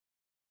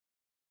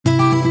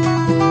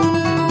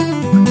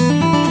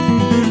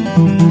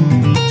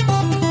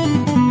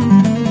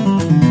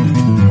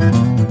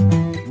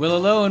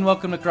Hello and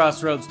welcome to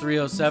Crossroads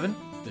 307,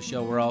 the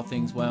show where all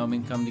things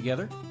Wyoming come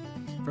together.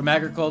 From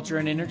agriculture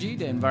and energy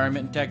to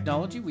environment and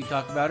technology, we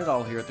talk about it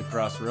all here at the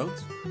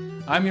Crossroads.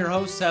 I'm your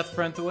host, Seth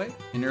Frenthaway,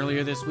 and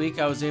earlier this week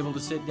I was able to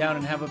sit down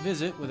and have a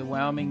visit with a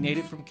Wyoming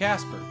native from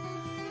Casper,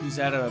 who's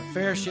had a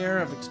fair share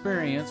of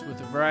experience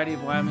with a variety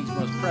of Wyoming's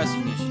most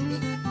pressing issues.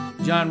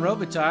 John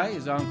Robitaille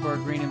is Encore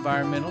Green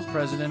Environmental's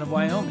president of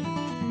Wyoming,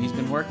 and he's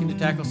been working to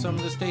tackle some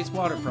of the state's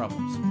water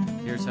problems.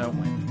 Here's how it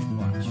went.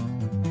 Watch.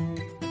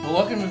 Well,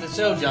 welcome to the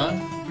show,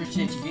 John.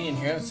 Appreciate you being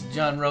here. It's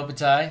John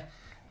Robitaille.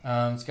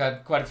 It's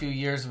got quite a few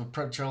years of a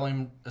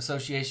petroleum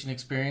association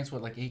experience.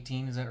 What, like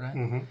 18? Is that right?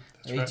 Mm-hmm.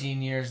 That's 18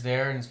 right. years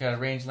there, and it's got a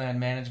rangeland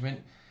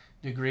management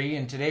degree.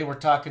 And today we're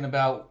talking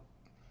about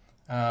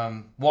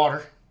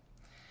water.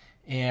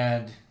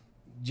 And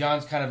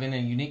John's kind of in a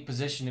unique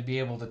position to be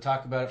able to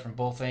talk about it from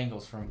both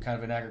angles, from kind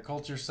of an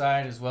agriculture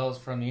side as well as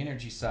from the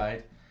energy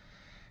side.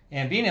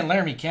 And being in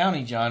Laramie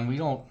County, John, we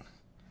don't,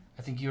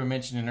 I think you were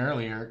mentioning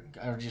earlier,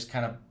 I was just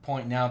kind of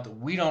pointing out that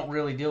we don't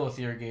really deal with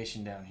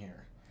irrigation down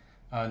here.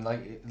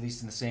 Like at least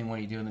in the same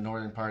way you do in the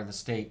northern part of the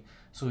state.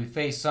 So we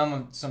face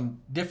some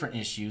different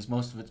issues,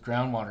 most of it's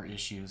groundwater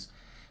issues.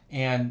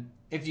 And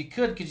if you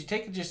could you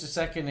take just a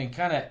second and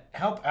kind of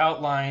help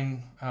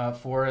outline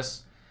for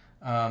us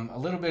a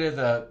little bit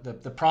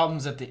of the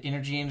problems that the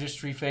energy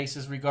industry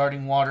faces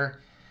regarding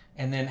water,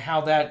 and then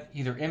how that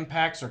either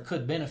impacts or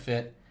could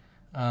benefit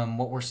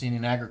what we're seeing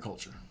in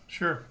agriculture.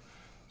 Sure.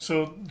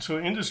 So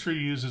industry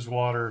uses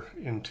water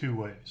in two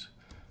ways.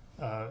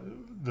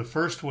 The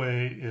first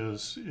way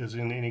is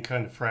in any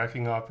kind of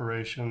fracking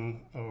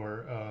operation,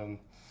 or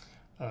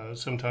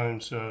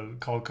sometimes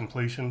called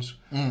completions.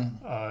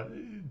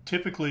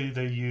 Typically,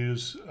 they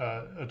use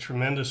a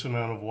tremendous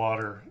amount of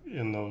water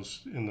in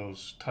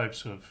those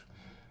types of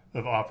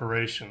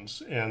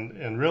operations,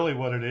 and really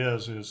what it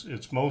is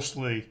it's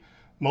mostly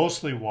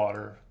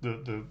water.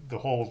 The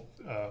whole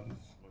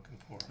looking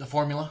for The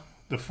formula.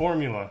 The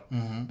formula,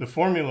 the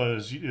formula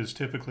is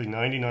typically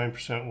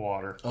 99%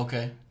 water.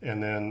 Okay.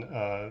 And then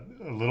a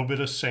little bit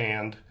of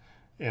sand,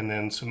 and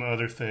then some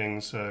other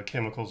things,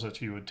 chemicals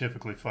that you would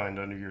typically find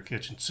under your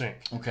kitchen sink.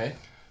 Okay.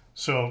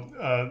 So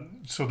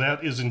that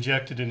is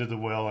injected into the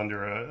well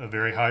under a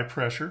very high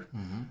pressure.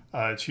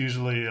 It's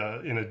usually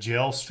in a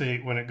gel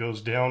state when it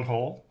goes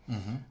downhole.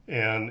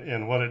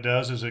 And what it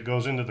does is it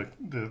goes into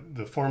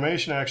the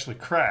formation actually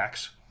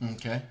cracks.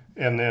 Okay.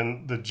 And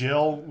then the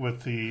gel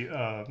with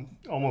the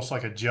almost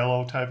like a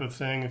jello type of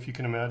thing, if you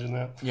can imagine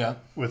that. Yeah.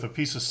 With a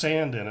piece of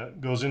sand in it,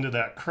 goes into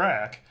that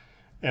crack,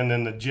 and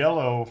then the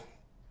jello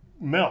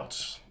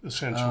melts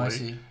essentially. Oh, I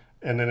see.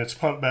 And then it's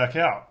pumped back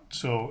out.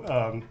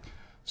 So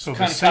the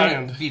kind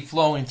sand of be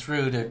flowing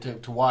through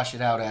to wash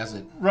it out as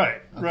it.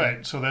 right. Okay.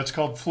 Right. So that's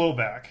called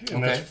flowback,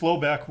 and Okay. that's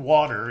flowback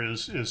water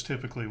is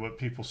typically what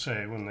people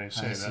say when they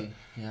say I that. see.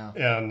 Yeah.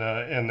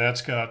 And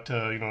that's got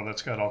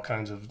that's got all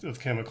kinds of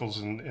chemicals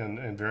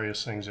and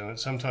various things in it.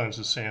 Sometimes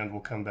the sand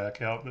will come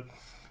back out,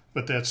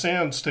 but that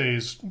sand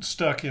stays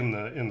stuck in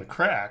the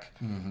crack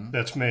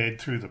that's made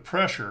through the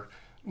pressure,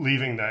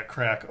 leaving that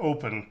crack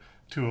open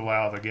to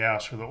allow the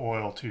gas or the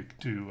oil to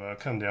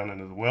come down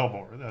into the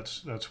wellbore.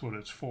 That's what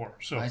it's for.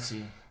 So I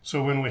see.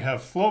 So when we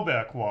have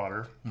flowback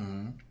water,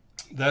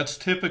 that's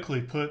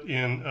typically put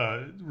in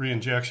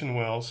reinjection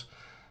wells,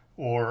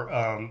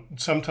 or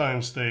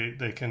sometimes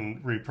they can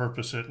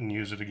repurpose it and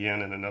use it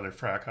again in another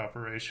frac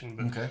operation.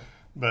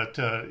 But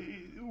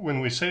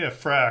when we say a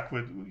frac,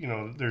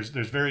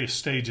 there's various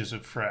stages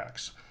of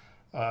fracs.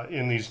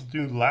 In these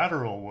new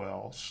lateral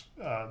wells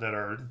that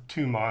are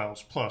 2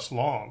 miles plus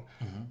long,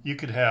 you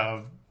could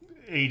have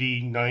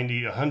 80,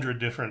 90, 100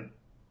 different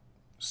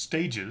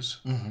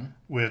stages,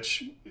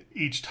 which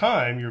each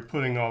time you're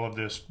putting all of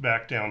this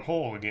back down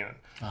hole again.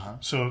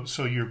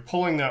 So you're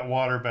pulling that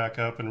water back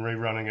up and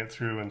rerunning it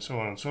through and so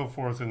on and so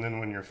forth, and then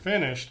when you're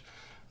finished,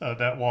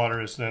 that water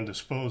is then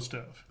disposed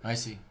of. I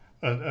see.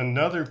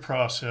 Another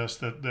process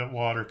that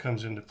water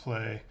comes into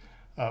play,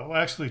 well,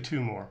 actually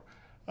two more.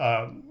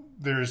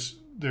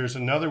 There's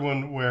another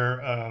one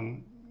where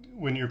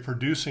when you're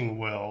producing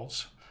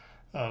wells,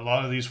 a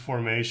lot of these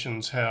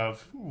formations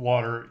have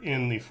water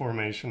in the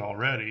formation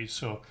already,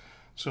 so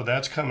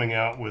that's coming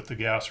out with the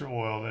gas or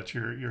oil that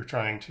you're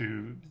trying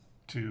to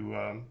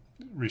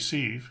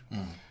receive,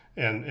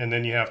 and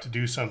then you have to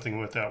do something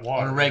with that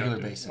water on a regular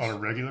basis. On a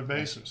regular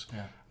basis.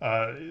 Yeah.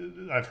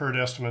 I've heard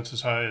estimates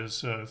as high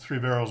as 3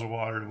 barrels of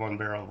water to 1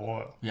 barrel of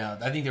oil. Yeah,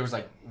 I think there was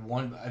like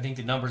one. I think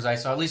the numbers I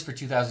saw, at least for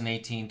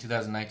 2018,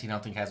 2019, I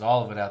don't think has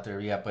all of it out there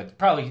yet, but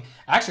probably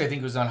actually I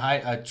think it was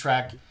on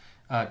track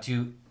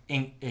to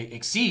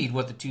exceed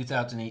what the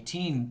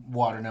 2018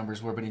 water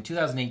numbers were. But in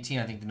 2018,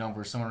 I think the number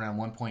was somewhere around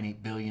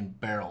 1.8 billion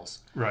barrels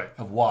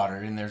of water,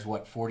 and there's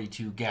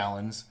 42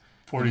 gallons.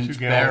 42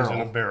 gallons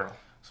in a barrel.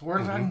 So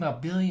we're talking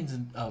about billions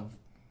of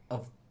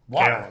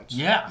water. Gallons.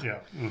 Yeah.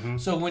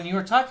 So when you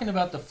were talking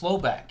about the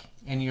flowback,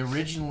 and you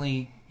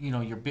originally,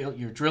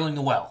 you're drilling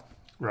the well,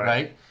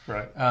 right?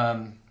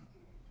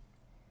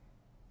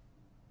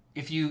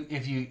 do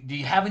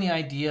you have any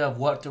idea of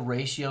what the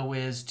ratio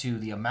is to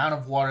the amount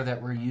of water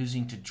that we're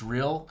using to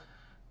drill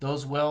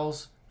those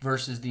wells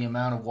versus the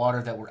amount of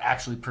water that we're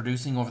actually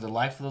producing over the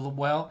life of the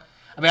well?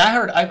 I mean,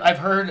 I've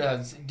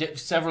heard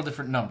several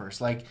different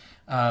numbers. Like,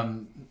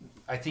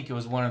 I think it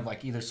was one of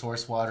like either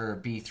Source Water or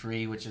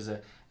B3, which is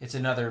it's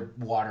another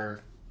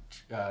water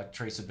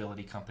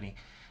traceability company,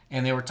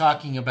 and they were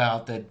talking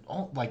about that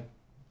like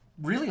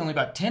really only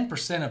about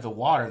 10% of the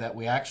water that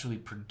we actually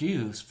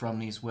produce from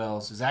these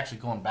wells is actually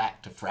going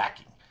back to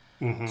fracking.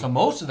 Mm-hmm. So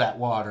most of that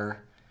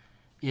water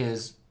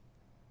is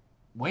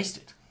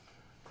wasted.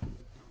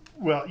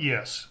 Well,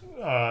 yes,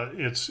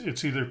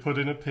 it's either put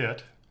in a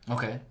pit,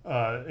 okay,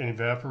 an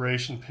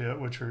evaporation pit,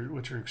 which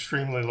are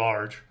extremely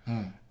large,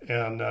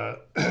 and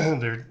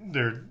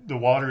the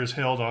water is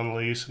held on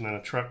lease, and then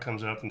a truck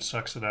comes up and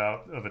sucks it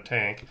out of a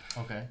tank,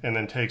 okay, and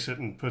then takes it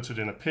and puts it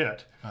in a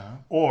pit,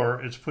 or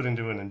it's put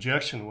into an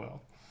injection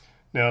well.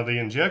 Now, the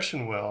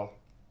injection well,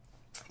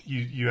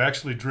 you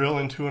actually drill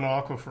into an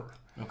aquifer.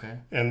 Okay.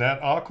 And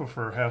that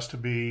aquifer has to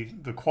be,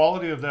 the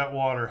quality of that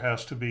water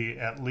has to be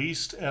at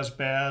least as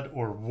bad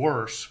or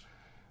worse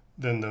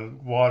than the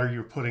water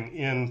you're putting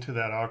into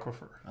that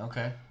aquifer.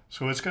 Okay.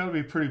 So it's got to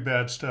be pretty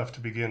bad stuff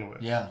to begin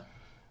with. Yeah.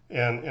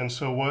 And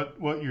so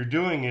what you're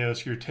doing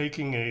is you're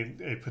taking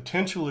a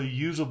potentially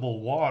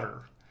usable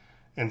water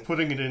and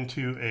putting it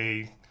into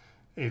a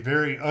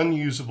very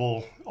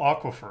unusable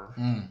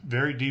aquifer,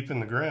 very deep in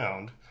the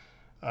ground.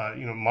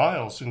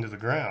 Miles into the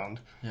ground,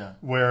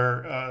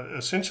 where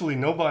essentially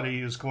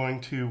nobody is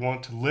going to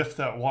want to lift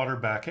that water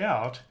back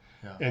out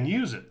and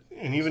use it.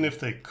 And even if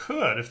they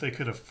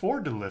could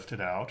afford to lift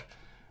it out,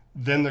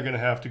 then they're going to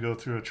have to go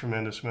through a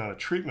tremendous amount of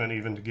treatment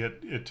even to get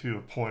it to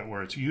a point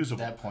where it's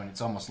usable. At that point,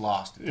 it's almost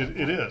lost.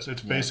 It is.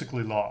 It's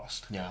basically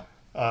lost. Yeah.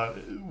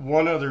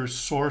 One other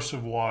source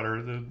of water,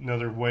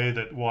 another way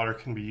that water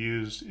can be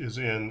used is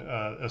in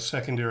a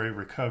secondary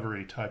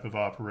recovery type of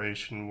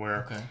operation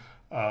where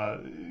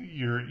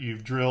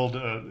you've drilled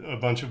a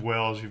bunch of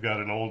wells. You've got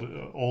an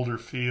older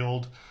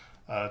field.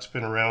 It's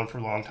been around for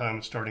a long time.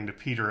 It's starting to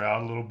peter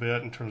out a little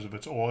bit in terms of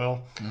its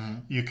oil. Mm-hmm.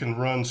 You can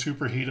run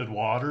superheated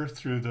water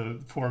through the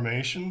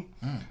formation,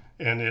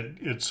 and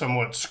it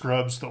somewhat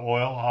scrubs the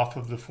oil off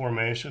of the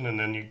formation, and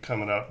then you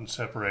come it up and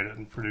separate it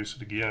and produce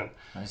it again.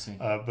 I see.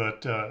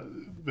 But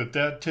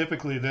that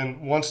typically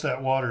then, once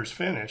that water is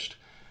finished,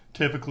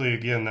 typically,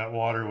 again, that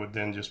water would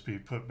then just be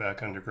put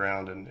back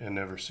underground and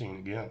never seen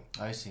again.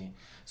 I see.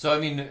 So, I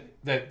mean,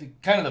 the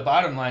kind of the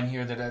bottom line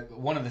here, that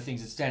one of the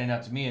things that's standing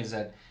out to me is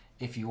that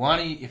if you're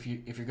going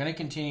to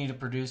continue to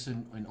produce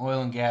in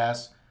oil and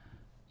gas,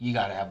 you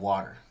got to have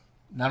water.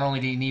 Not only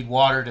do you need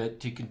water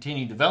to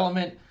continue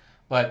development,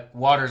 but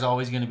water is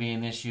always going to be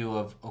an issue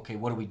of, okay,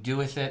 what do we do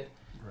with it,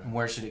 and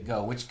where should it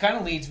go? Which kind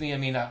of leads me, I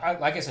mean,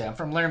 like I say, I'm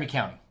from Laramie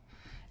County.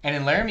 And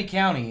in Laramie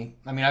County,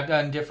 I mean, I've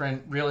done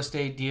different real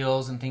estate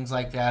deals and things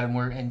like that, and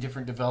we're in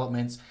different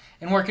developments.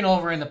 And working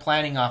over in the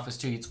planning office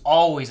too, it's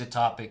always a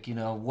topic.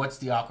 What's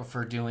the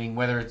aquifer doing?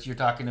 Whether it's you're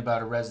talking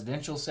about a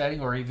residential setting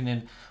or even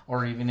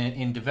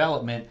in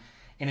development.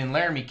 And in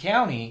Laramie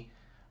County,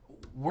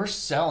 we're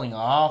selling an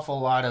awful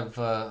lot of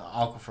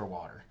aquifer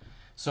water.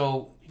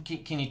 So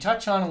can you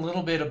touch on a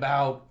little bit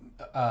about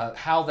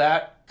how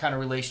that kind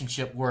of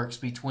relationship works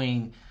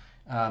between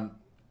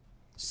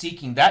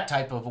seeking that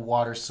type of a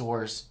water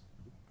source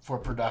for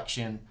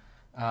production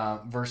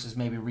versus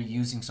maybe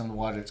reusing some of the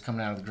water that's coming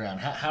out of the ground?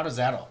 How does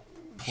that all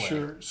play?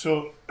 Sure.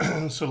 So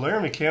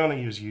Laramie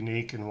County is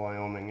unique in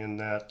Wyoming in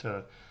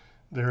that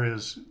there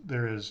is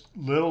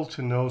little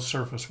to no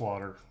surface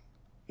water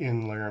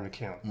in Laramie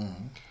County.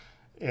 Mm-hmm.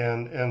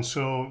 And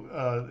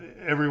so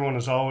everyone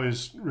has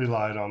always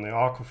relied on the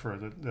aquifer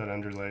that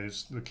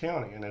underlays the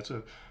county, and it's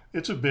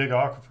a big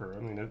aquifer.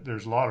 I mean,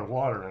 there's a lot of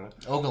water in it.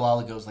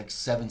 Ogallala goes like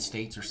 7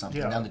 states or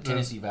something, down the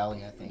Tennessee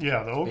Valley, I think.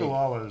 Yeah, the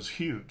Ogallala is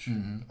huge.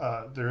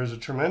 Mm-hmm. There is a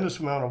tremendous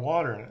amount of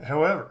water in it.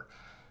 However,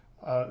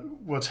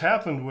 what's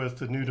happened with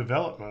the new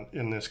development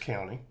in this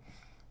county,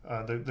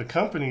 the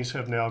companies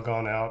have now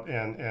gone out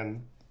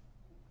and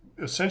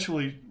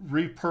essentially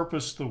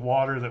repurposed the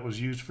water that was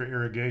used for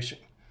irrigation.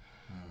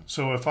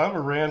 So if I'm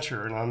a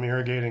rancher and I'm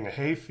irrigating a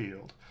hay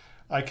field,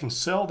 I can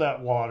sell that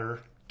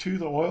water to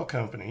the oil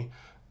company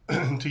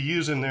to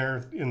use in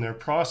their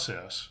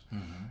process,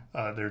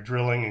 their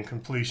drilling and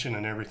completion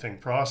and everything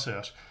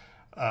process,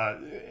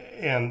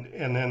 and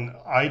then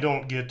I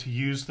don't get to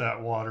use that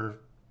water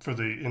for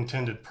the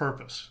intended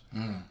purpose.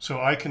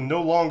 So I can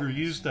no longer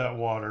use that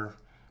water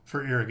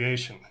for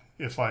irrigation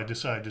if I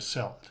decide to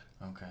sell it.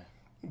 Okay,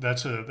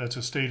 that's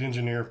a state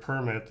engineer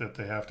permit that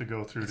they have to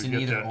go through to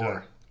get that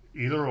done.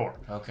 Either or.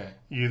 Okay.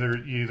 You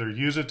either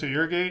use it to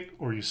irrigate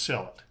or you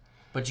sell it.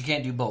 But you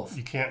can't do both.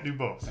 You can't do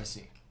both. I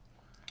see.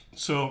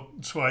 So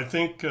I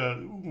think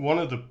one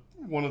of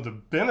the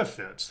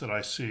benefits that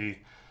I see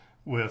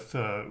with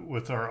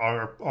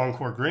our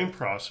Encore Green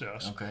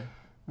process,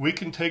 we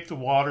can take the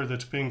water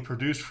that's being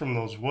produced from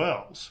those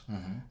wells,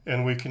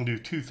 and we can do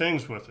two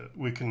things with it.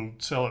 We can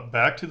sell it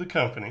back to the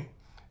company,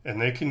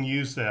 and they can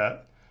use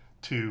that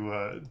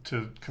to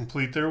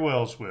complete their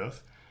wells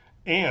with,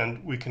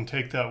 and we can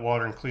take that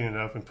water and clean it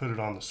up and put it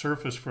on the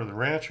surface for the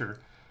rancher,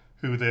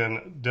 who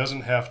then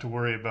doesn't have to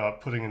worry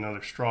about putting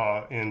another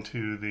straw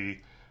into the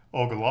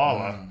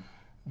Ogallala,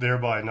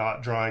 thereby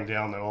not drawing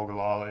down the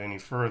Ogallala any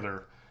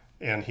further,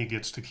 and he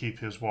gets to keep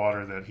his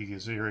water that he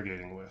is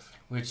irrigating with.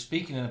 Which,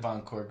 speaking of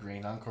Encore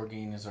Green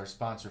is our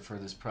sponsor for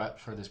this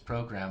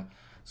program.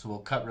 So we'll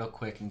cut real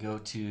quick and go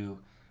to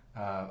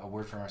a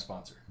word from our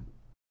sponsor.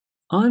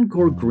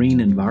 Encore Green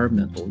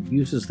Environmental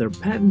uses their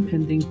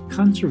patent-pending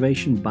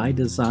conservation by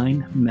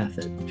design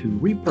method to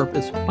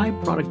repurpose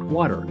byproduct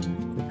water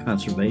for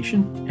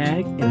conservation,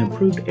 ag, and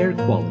improved air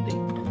quality.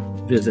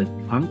 Visit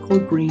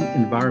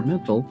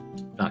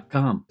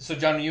EncoreGreenEnvironmental.com. So,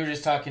 John, you were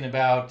just talking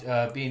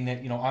about being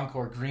that,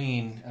 Encore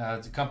Green,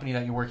 the company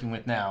that you're working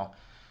with now,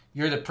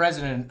 you're the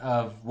president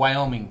of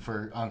Wyoming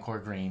for Encore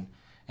Green.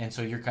 And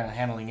so you're kind of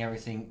handling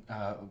everything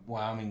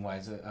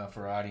Wyoming-wise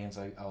for our audience.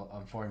 I'll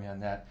inform you on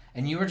that.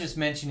 And you were just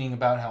mentioning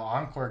about how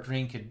Encore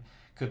Green could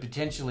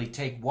potentially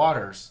take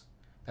waters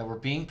that were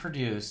being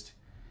produced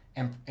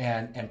and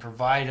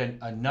provide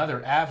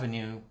another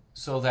avenue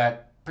so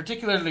that,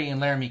 particularly in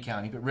Laramie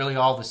County, but really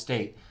all the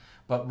state,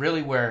 but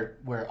really where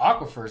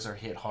aquifers are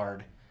hit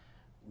hard,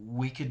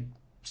 we could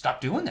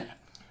stop doing that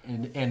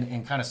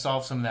and kind of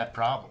solve some of that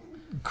problem.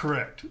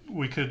 Correct.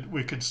 We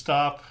could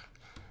stop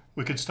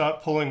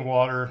pulling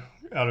water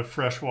out of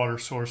freshwater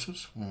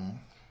sources.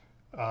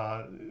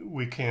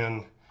 We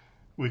can.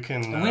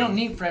 And we don't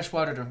need fresh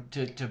water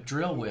to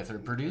drill with or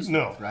produce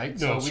with, right?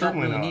 No, so we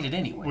don't really not. need it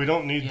anyway. We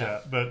don't need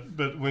that.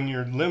 But when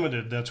you're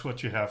limited, that's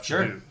what you have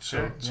to do.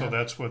 So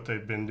that's what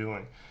they've been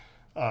doing.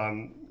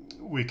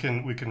 We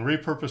can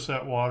repurpose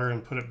that water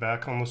and put it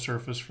back on the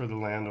surface for the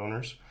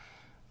landowners.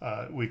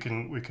 We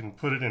can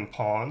put it in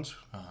ponds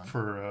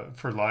for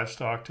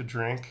livestock to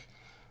drink.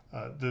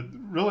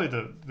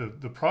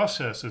 The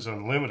process is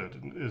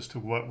unlimited as to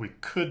what we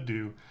could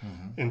do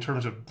in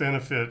terms of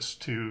benefits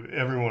to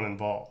everyone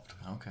involved.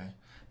 Okay,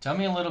 tell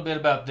me a little bit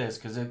about this,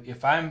 because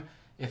if I'm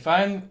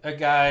a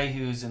guy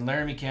who's in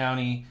Laramie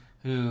County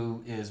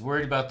who is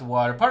worried about the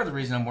water, part of the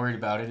reason I'm worried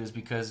about it is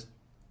because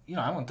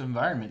I want the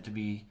environment to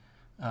be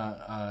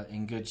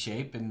in good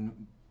shape,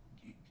 and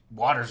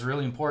water is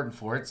really important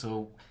for it.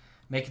 So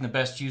making the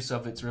best use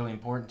of it's really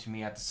important to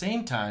me. At the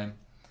same time,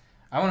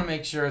 I want to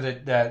make sure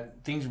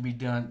that things will be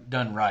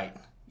done right,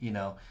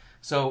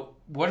 So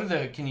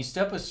can you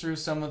step us through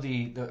some of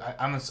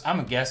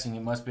I'm guessing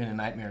it must have been a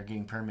nightmare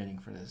getting permitting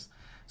for this.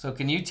 So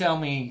can you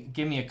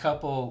give me a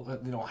couple,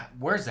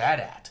 where's that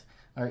at?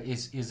 Or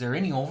is there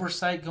any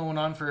oversight going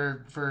on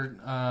for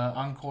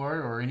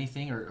Encore or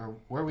anything, or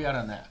where are we at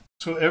on that?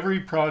 So every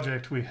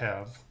project we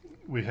have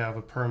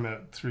a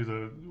permit through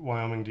the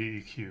Wyoming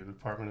DEQ, the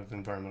Department of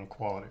Environmental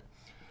Quality.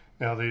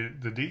 Now, the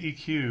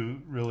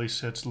DEQ really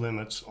sets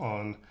limits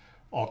on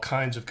all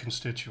kinds of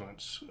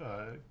constituents.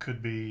 It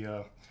could be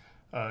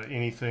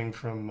anything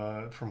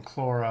from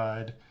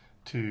chloride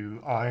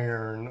to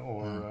iron,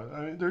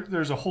 or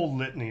there's a whole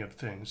litany of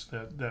things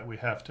that we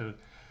have to,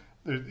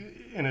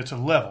 and it's a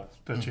level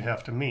that you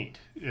have to meet.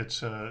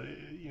 It's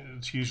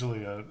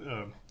usually a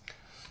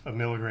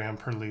milligram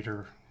per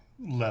liter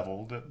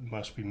level that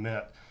must be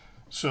met.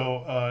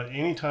 So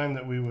anytime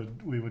that we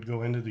would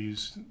go into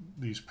these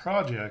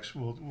projects,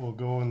 we'll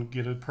go and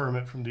get a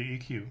permit from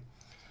DEQ,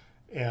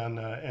 and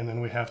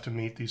then we have to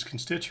meet these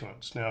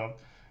constituents. Now,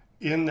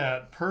 in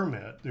that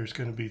permit, there's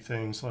going to be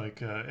things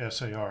like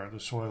SAR,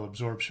 the soil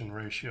absorption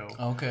ratio.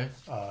 Okay.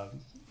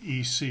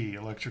 EC,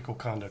 electrical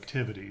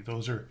conductivity.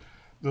 Those are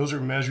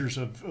measures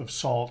of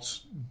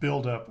salts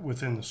buildup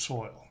within the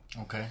soil.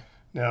 Okay.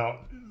 Now,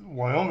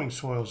 Wyoming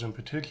soils in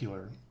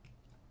particular.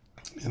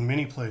 In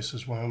many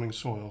places, Wyoming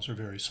soils are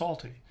very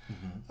salty.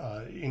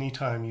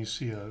 Anytime you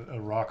see a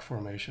rock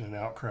formation, an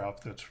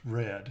outcrop that's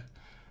red,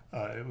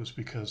 it was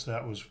because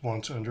that was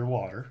once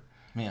underwater,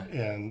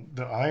 and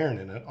the iron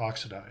in it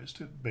oxidized.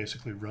 It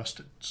basically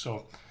rusted.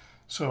 So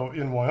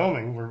in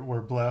Wyoming,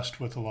 we're blessed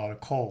with a lot of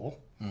coal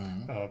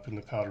up in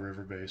the Powder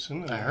River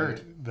Basin. I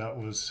heard that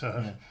was.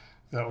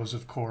 That was,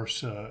 of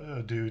course,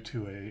 due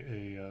to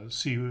a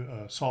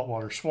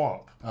saltwater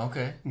swamp.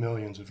 Okay.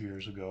 Millions of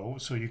years ago.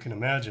 So you can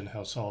imagine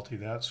how salty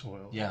that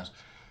soil is.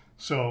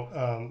 So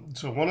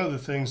one of the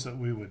things that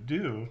we would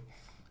do,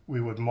 we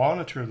would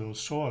monitor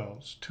those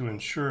soils to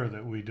ensure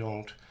that we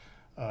don't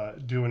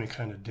do any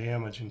kind of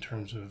damage in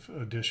terms of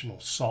additional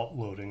salt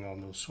loading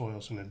on those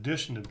soils, in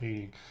addition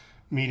to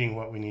meeting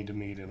what we need to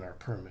meet in our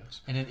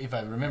permits. And if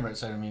I remember it,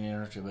 sorry, I don't mean to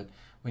interrupt you, but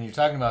when you're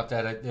talking about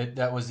that,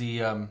 that was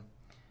the...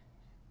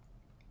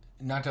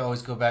 not to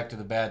always go back to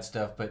the bad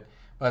stuff, but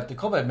the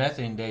coal bed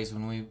methane days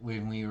when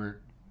we were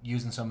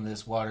using some of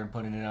this water and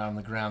putting it out on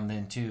the ground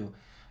then too,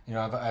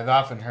 I've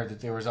often heard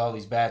that there was all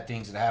these bad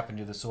things that happened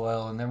to the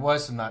soil, and there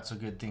was some not so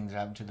good things that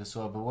happened to the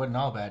soil, but it wasn't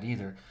all bad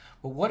either.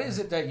 But what is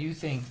it that you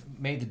think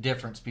made the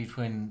difference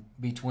between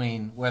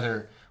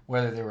whether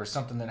there was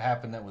something that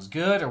happened that was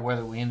good or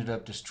whether we ended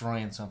up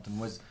destroying something?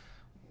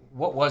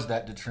 What was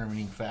that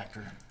determining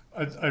factor?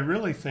 I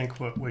really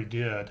think what we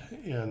did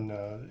in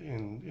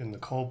the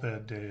coal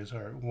bed days,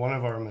 one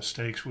of our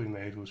mistakes we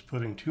made was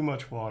putting too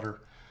much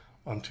water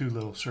on too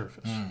little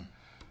surface.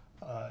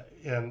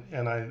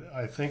 And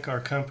I think our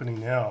company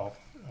now,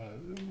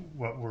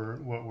 what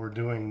we're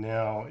doing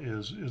now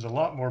is a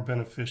lot more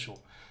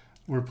beneficial.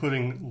 We're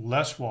putting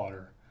less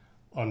water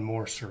on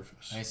more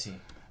surface. I see.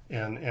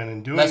 And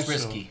in doing less so,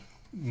 risky.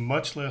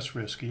 Much less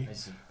risky. I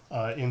see.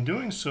 In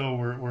doing so,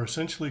 we're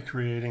essentially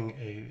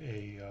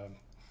creating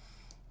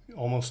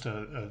almost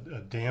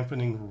a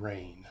dampening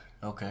rain.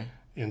 Okay.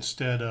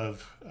 Instead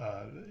of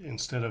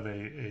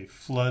a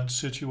flood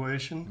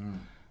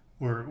situation.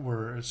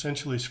 We're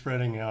essentially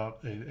spreading out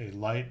a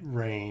light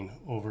rain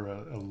over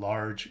a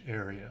large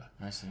area.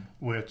 I see.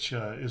 Which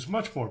is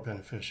much more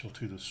beneficial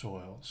to the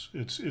soils.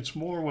 It's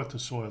more what the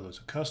soil is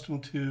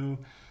accustomed to.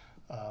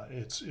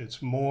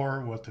 It's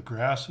more what the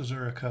grasses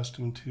are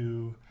accustomed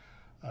to.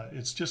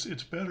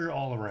 It's better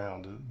all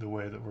around the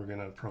way that we're going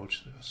to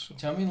approach this. So.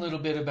 Tell me a little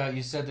bit about,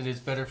 you said that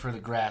it's better for the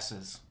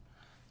grasses.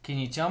 Can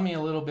you tell me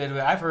a little bit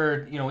about, I've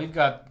heard, we've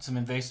got some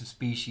invasive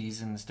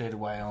species in the state of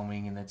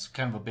Wyoming, and it's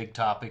kind of a big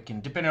topic,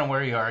 and depending on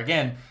where you are,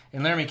 again,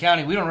 in Laramie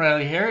County, we don't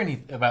really hear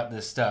any about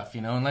this stuff,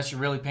 unless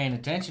you're really paying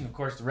attention. Of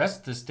course, the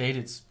rest of the state,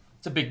 it's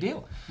a big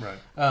deal. Right.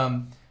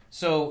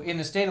 So in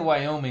the state of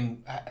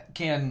Wyoming,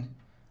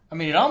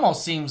 it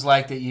almost seems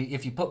like that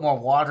if you put more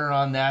water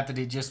on that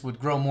it just would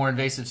grow more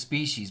invasive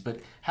species. But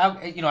how,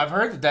 I've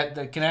heard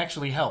that can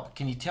actually help.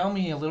 Can you tell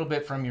me a little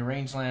bit from your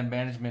rangeland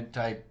management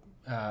type,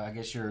 I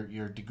guess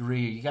your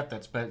degree, you got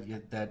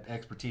that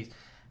expertise.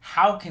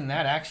 How can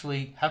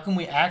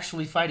we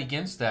actually fight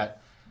against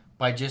that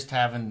by just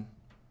having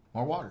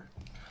more water?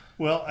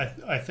 Well,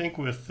 I think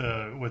with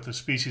a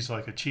species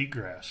like a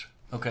cheatgrass.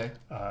 Okay.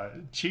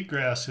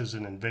 Cheatgrass is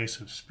an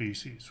invasive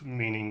species,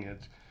 meaning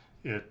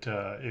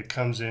it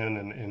comes in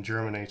and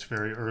germinates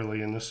very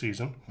early in the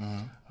season,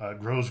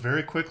 grows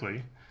very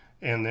quickly,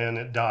 and then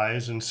it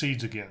dies and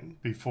seeds again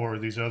before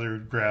these other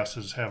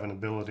grasses have an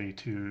ability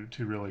to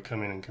really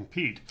come in and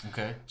compete.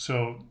 Okay.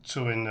 So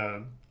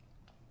in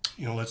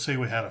let's say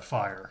we had a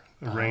fire,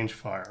 a range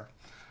fire.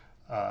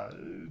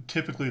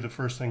 Typically, the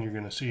first thing you're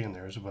going to see in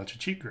there is a bunch of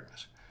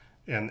cheatgrass,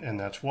 and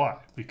that's why,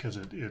 because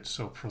it's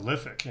so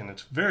prolific and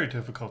it's very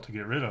difficult to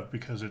get rid of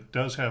because it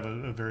does have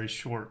a very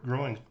short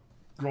growing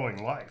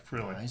life,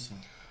 really. I see.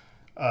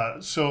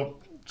 So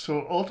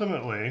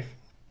ultimately,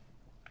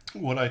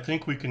 what I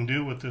think we can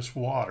do with this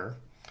water,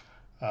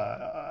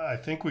 I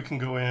think we can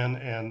go in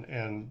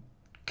and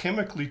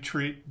chemically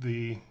treat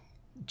the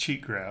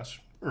cheatgrass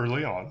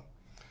early on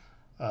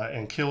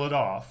and kill it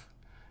off,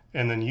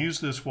 and then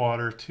use this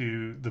water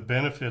to the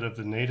benefit of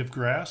the native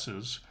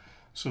grasses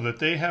so that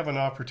they have an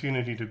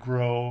opportunity to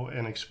grow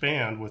and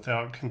expand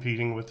without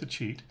competing with the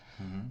cheat.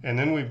 And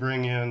then we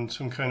bring in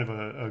some kind of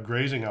a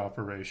grazing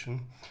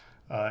operation,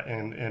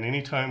 and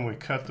anytime we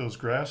cut those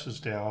grasses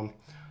down,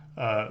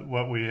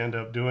 what we end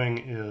up doing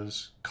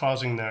is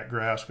causing that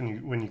grass,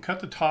 when you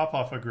cut the top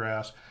off a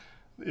grass,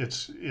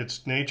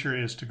 its nature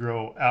is to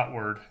grow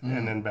outward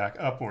and then back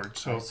upward.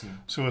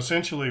 So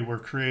essentially we're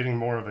creating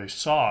more of a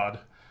sod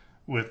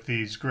with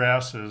these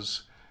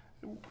grasses,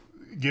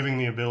 giving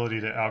the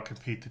ability to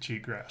outcompete the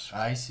cheatgrass.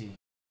 I see.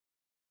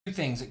 Two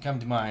things that come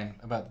to mind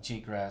about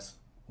the cheatgrass.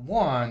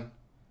 One,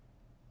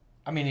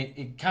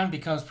 it kind of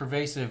becomes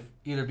pervasive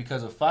either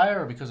because of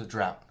fire or because of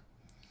drought.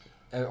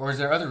 Or is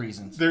there other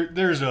reasons?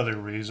 There's other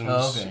reasons.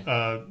 Oh, okay.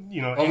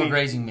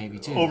 Overgrazing maybe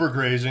too.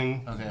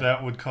 Overgrazing, okay.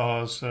 That would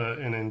cause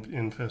an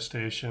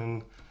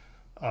infestation.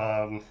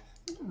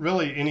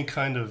 Really, any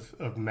kind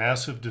of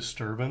massive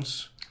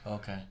disturbance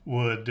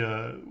would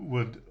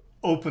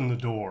open the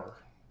door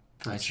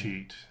for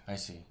cheat. I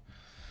see.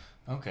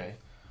 Okay.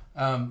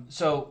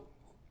 So,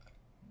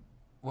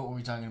 what were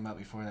we talking about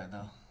before that,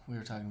 though? We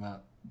were talking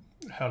about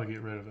how to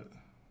get rid of it.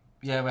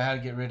 Yeah, but how to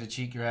get rid of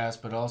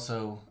cheatgrass, but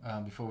also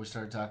before we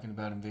started talking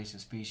about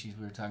invasive species,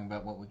 we were talking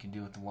about what we can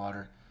do with the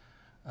water.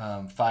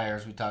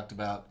 Fires, we talked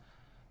about.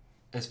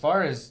 As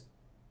far as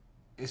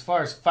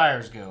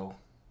fires go,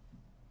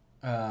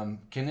 can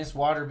this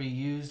water be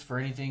used for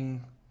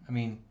anything?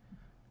 We've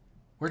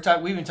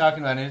been talking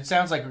about it. It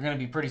sounds like we're going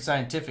to be pretty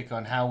scientific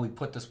on how we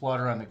put this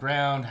water on the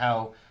ground,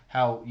 how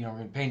we're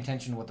going to pay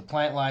attention to what the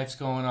plant life's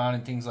going on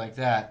and things like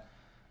that.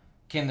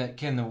 Can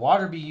the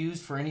water be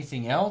used for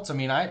anything else?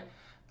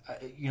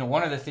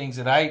 One of the things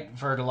that I've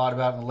heard a lot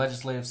about in the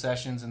legislative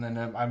sessions, and then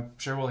I'm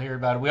sure we'll hear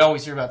about it. We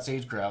always hear about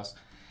sage grouse,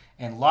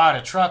 and a lot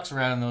of trucks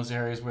around in those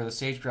areas where the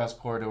sage grouse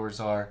corridors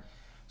are.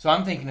 So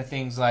I'm thinking of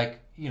things like,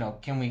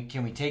 can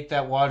we take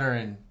that water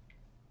and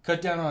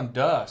cut down on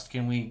dust?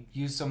 Can we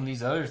use some of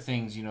these other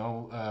things,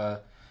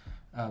 fire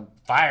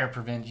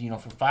prevention,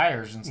 for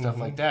fires and stuff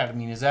like that?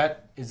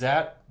 Is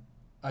that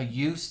a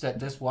use that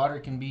this water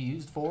can be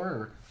used for?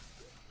 Or?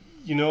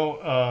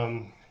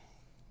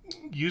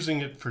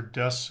 Using it for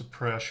dust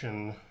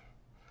suppression,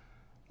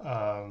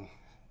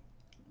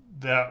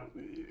 that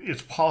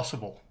it's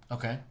possible.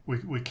 Okay.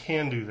 We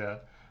can do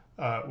that.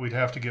 We'd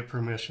have to get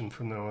permission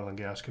from the Oil and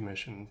Gas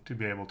Commission to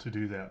be able to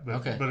do that.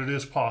 But it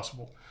is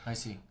possible. I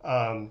see.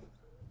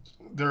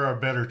 There are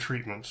better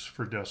treatments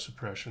for dust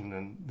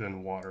suppression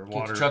than water.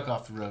 Get the truck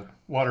off the road.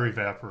 Water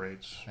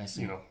evaporates. I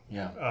see.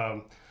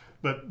 Yeah.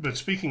 But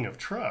speaking of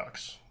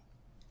trucks,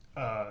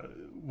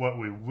 what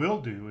we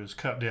will do is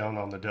cut down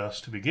on the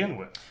dust to begin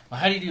with. Well,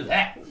 how do you do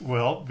that?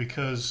 Well,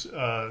 because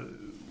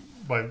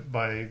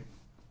by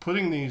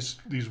putting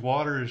these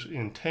waters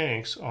in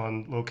tanks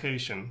on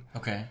location,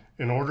 Okay.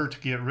 in order to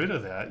get rid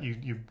of that,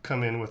 you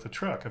come in with a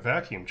truck, a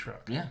vacuum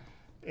truck. Yeah.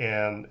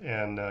 And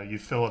you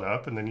fill it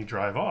up, and then you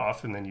drive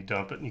off, and then you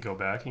dump it, and you go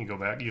back, and you go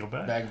back, and you go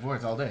back. Back and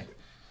forth all day.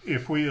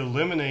 If we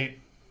eliminate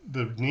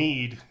the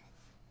need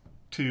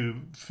to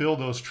fill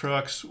those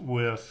trucks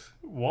with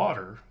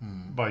water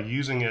by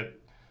using it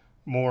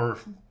more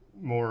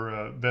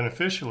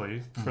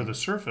beneficially for the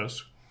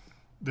surface,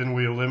 then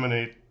we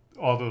eliminate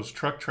all those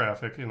truck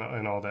traffic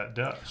and all that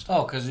dust.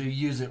 Oh, because you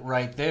use it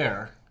right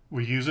there.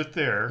 We use it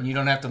there. You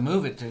don't have to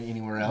move it to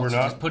anywhere else. You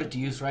just put it to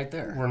use right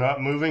there. We're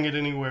not moving it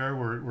anywhere.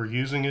 We're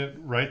using it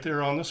right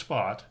there on the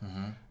spot,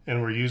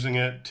 and we're using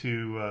it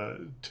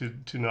to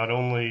not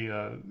only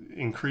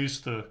increase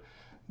the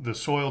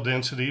soil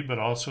density but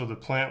also the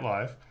plant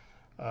life.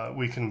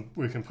 We can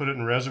put it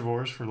in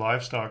reservoirs for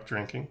livestock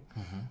drinking.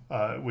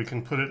 We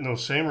can put it in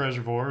those same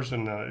reservoirs,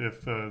 and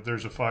if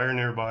there's a fire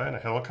nearby and a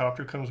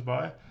helicopter comes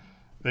by,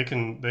 they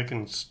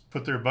can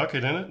put their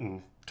bucket in it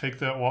and take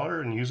that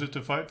water and use it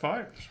to fight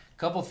fires.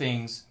 Couple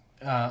things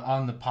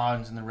on the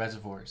ponds and the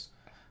reservoirs.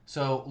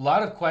 So a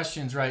lot of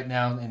questions right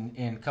now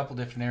in a couple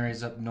different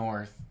areas up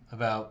north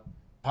about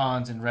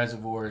ponds and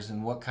reservoirs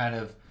and what kind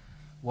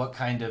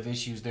of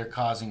issues they're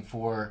causing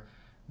for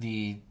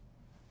the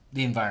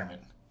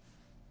environment.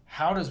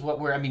 How does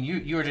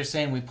you were just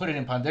saying we put it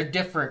in ponds. They're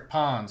different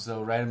ponds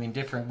though, right? I mean,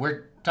 different.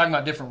 We're talking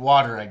about different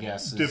water, I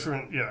guess.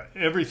 Different, yeah.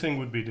 Everything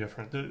would be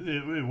different.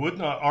 It would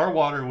not. Our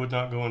water would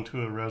not go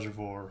into a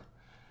reservoir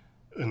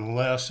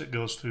unless it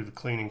goes through the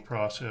cleaning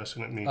process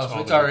and it meets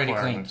all the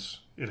requirements.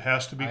 It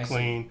has to be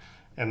clean,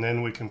 and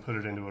then we can put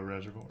it into a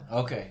reservoir.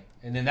 Okay,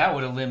 and then that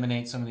would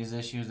eliminate some of these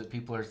issues that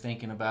people are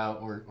thinking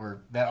about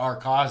or that are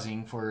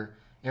causing for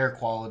air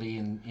quality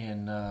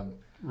in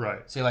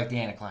right, say like the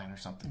anticline or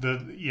something.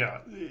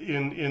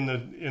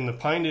 In the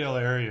Pinedale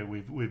area,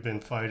 we've been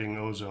fighting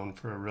ozone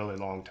for a really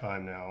long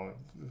time now.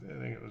 I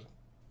think it was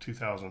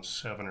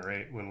 2007 or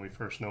 8 when we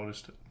first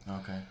noticed it.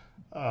 Okay.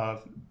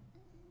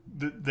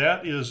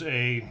 That is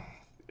a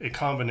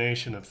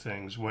combination of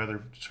things.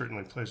 Weather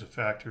certainly plays a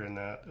factor in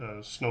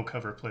that. Snow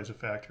cover plays a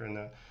factor in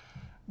that.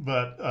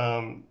 But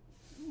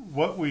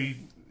what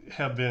we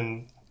have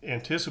been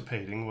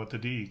anticipating, what the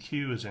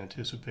DEQ is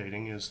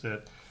anticipating, is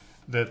that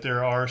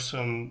there are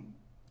some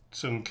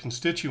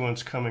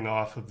constituents coming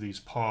off of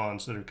these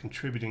ponds that are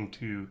contributing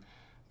to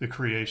the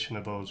creation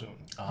of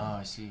ozone. Ah,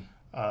 I see.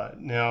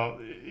 Now,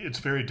 it's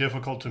very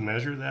difficult to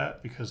measure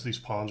that because these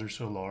ponds are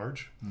so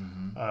large,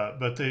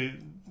 but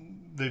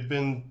they've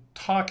been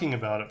talking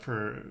about it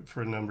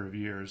for a number of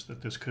years,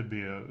 that this could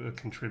be a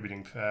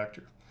contributing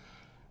factor.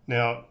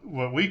 Now,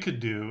 what we could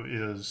do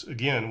is,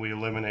 again, we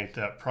eliminate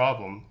that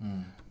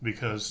problem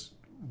because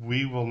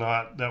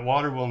that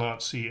water will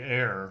not see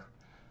air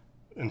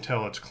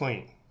until it's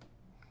clean.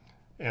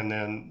 And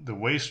then the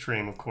waste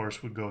stream, of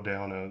course, would go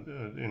down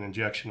an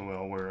injection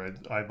well where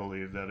I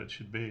believe that it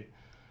should be.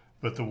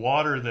 But the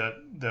water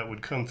that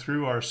would come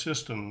through our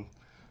system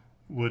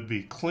would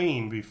be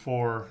clean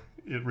before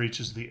it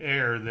reaches the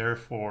air.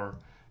 Therefore,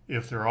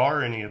 if there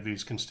are any of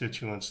these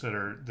constituents that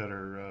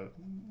are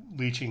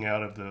leaching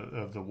out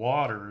of the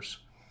waters,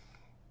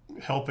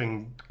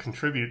 helping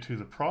contribute to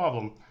the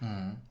problem,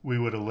 we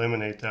would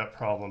eliminate that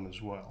problem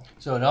as well.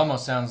 So it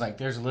almost sounds like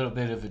there's a little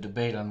bit of a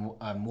debate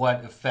on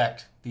what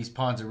effect these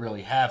ponds are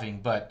really having,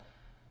 but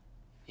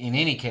in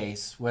any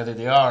case, whether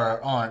they are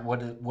or aren't,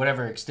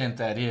 whatever extent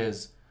that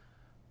is,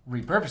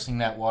 repurposing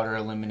that water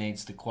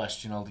eliminates the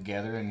question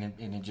altogether, and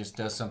it just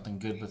does something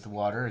good with the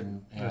water.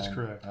 And that's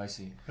correct. I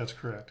see. That's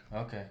correct.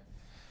 Okay.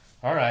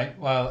 All right.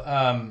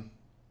 Well,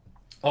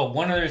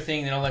 one other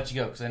thing, then I'll let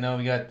you go, because I know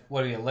we got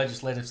a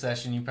legislative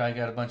session. You probably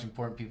got a bunch of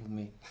important people to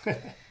meet.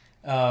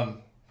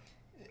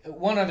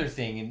 One other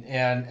thing,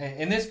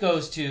 and this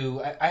goes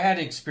to, I had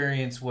an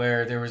experience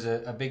where there was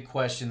a big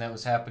question that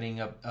was happening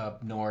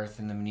up north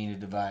in the Menina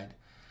Divide,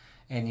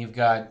 and you've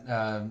got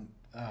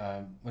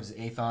what is it,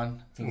 Athon?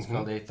 I think it's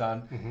called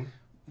Athon.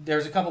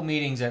 There's a couple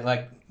meetings at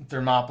like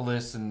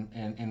Thermopolis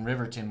and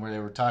Riverton where they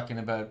were talking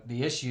about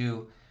the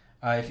issue.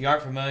 If you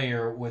aren't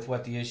familiar with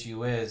what the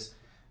issue is,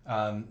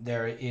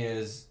 there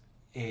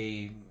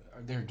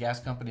are gas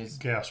companies.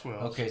 Gas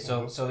wells. Okay,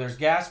 so there's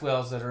gas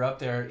wells that are up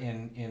there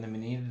in the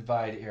Menina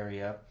Divide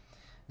area.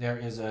 There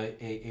is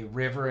a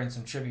river and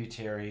some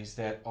tributaries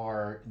that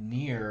are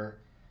near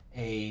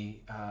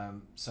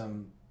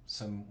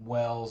some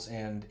wells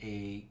and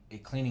a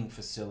cleaning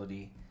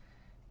facility,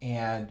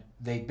 and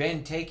they've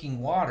been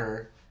taking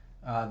water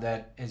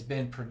that has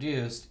been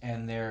produced,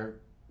 and they're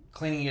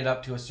cleaning it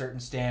up to a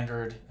certain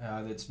standard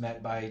that's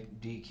met by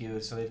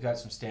DEQ. So they've got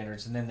some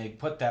standards, and then they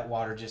put that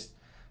water, just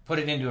put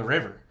it into a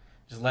river,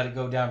 just let it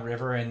go down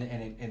river.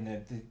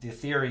 And the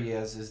theory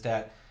is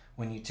that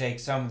when you take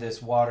some of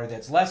this water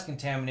that's less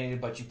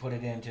contaminated, but you put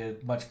it into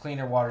much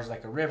cleaner waters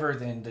like a river,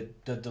 then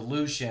the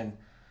dilution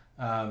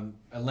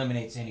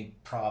eliminates any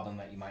problem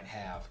that you might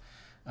have.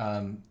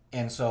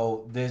 And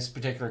so this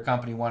particular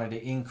company wanted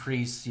to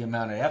increase the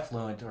amount of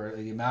effluent or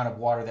the amount of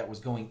water that was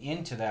going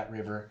into that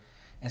river.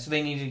 And so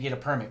they needed to get a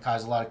permit.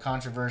 Caused a lot of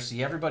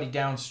controversy. Everybody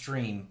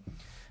downstream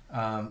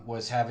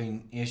was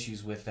having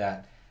issues with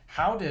that.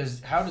 How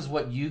does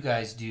what you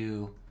guys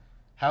do,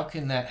 how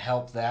can that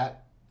help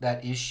that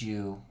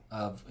issue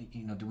of,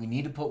 do we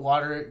need to put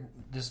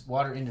this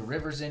water into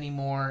rivers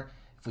anymore?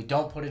 If we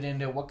don't put it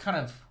into,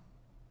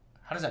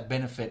 how does that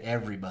benefit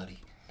everybody?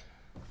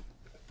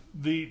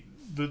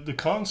 The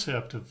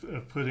concept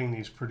of putting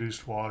these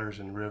produced waters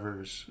in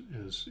rivers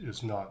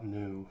is not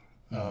new.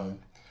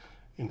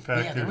 In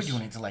fact, they were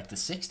doing it to like the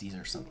 60s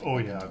or something. Oh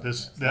yeah,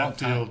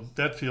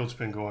 that field's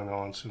been going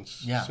on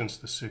since the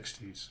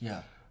 60s.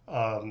 Yeah.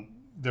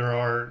 There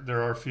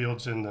are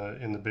fields in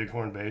the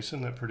Bighorn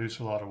Basin that produce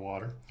a lot of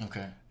water.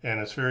 Okay. And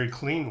it's very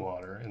clean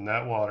water, and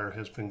that water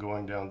has been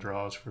going down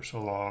draws for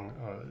so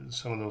long.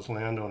 Some of those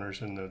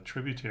landowners in the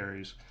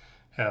tributaries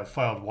have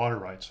filed water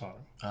rights on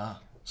them.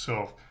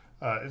 So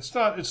it's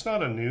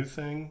not a new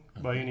thing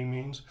by any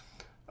means,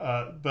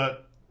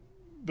 but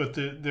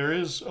there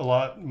is a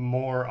lot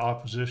more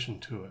opposition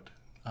to it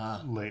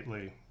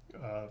lately,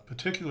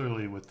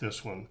 particularly with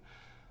this one.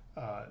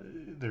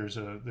 There's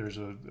a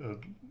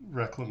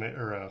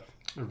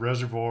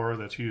reservoir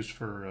that's used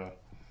for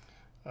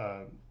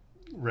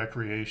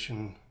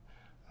recreation.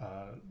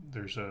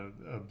 There's a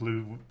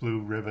blue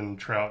ribbon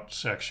trout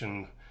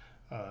section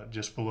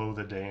just below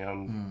the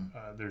dam.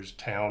 There's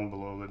town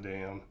below the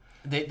dam.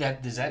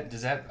 Does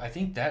that? I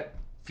think that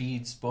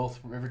feeds both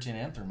Riverton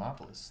and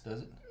Thermopolis,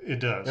 does it? It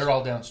does. They're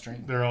all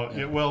downstream. They're all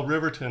well.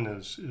 Riverton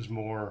is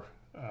more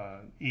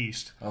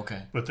east.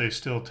 Okay. But they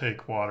still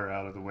take water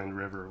out of the Wind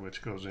River,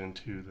 which goes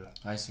into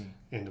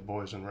into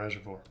Boysen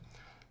Reservoir.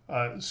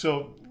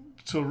 So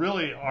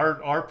really,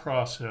 our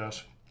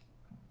process,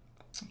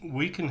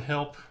 we can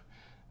help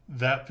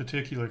that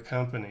particular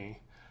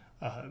company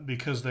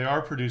because they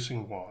are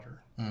producing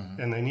water,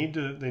 and they need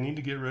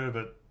to get rid of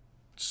it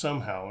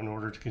somehow in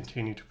order to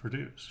continue to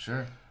produce.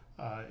 Sure.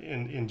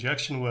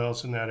 Injection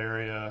wells in that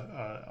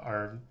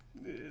area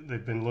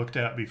they've been looked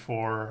at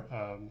before.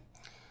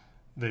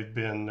 They've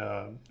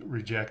been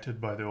rejected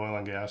by the Oil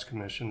and Gas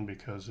Commission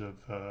because of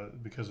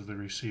the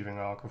receiving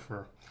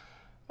aquifer.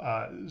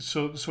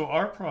 So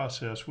our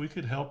process, we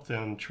could help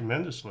them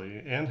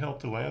tremendously and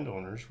help the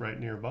landowners right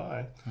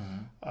nearby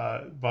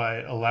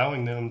by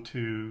allowing them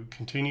to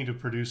continue to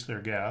produce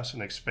their gas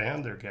and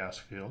expand their gas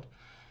field,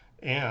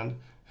 and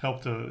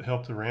help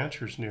the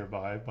ranchers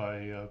nearby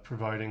by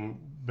providing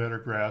better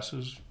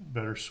grasses,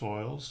 better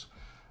soils,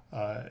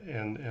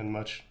 and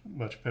much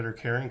better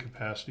carrying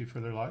capacity for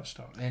their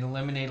livestock. And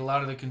eliminate a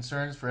lot of the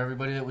concerns for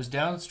everybody that was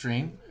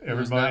downstream.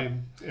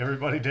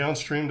 Everybody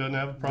downstream doesn't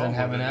have a problem.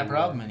 Doesn't have that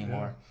problem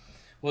anymore. Yeah.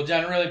 Well,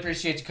 John, really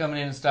appreciate you coming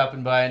in and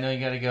stopping by. I know you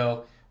got to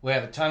go. We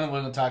have a ton that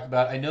we're going to talk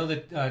about. I know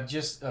that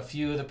just a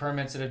few of the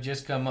permits that have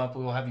just come up,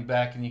 we will have you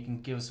back and you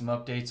can give us some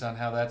updates on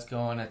how that's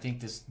going. I think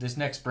this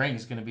next spring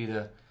is going to be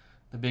the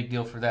big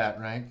deal for that,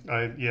 right?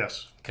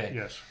 Yes. Okay.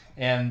 Yes.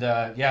 And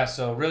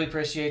so really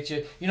appreciate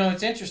you.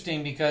 It's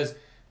interesting because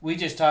we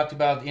just talked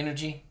about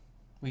energy.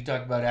 We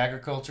talked about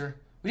agriculture.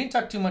 We didn't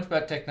talk too much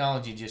about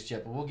technology just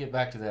yet, but we'll get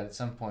back to that at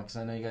some point because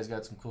I know you guys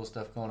got some cool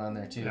stuff going on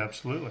there too.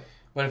 Absolutely.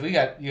 But if you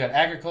got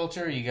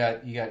agriculture, you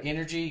got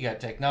energy, you got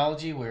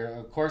technology.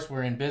 We're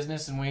in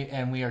business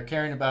and we are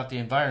caring about the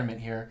environment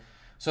here.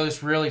 So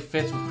this really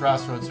fits with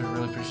Crossroads. So I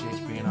really appreciate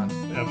you being on.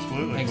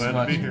 Absolutely. Thanks Glad so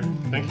much. to be here.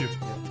 Thank you.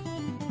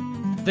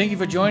 Thank you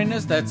for joining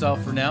us. That's all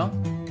for now.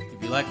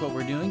 If you like what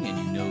we're doing, and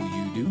you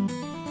know you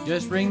do,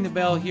 just ring the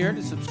bell here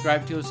to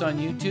subscribe to us on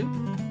YouTube.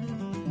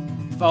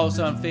 Follow us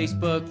on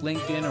Facebook,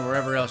 LinkedIn, or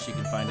wherever else you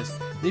can find us.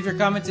 Leave your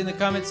comments in the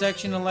comment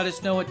section and let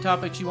us know what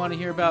topics you want to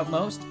hear about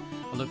most.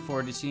 I look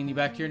forward to seeing you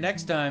back here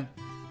next time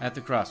at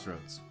the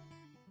Crossroads.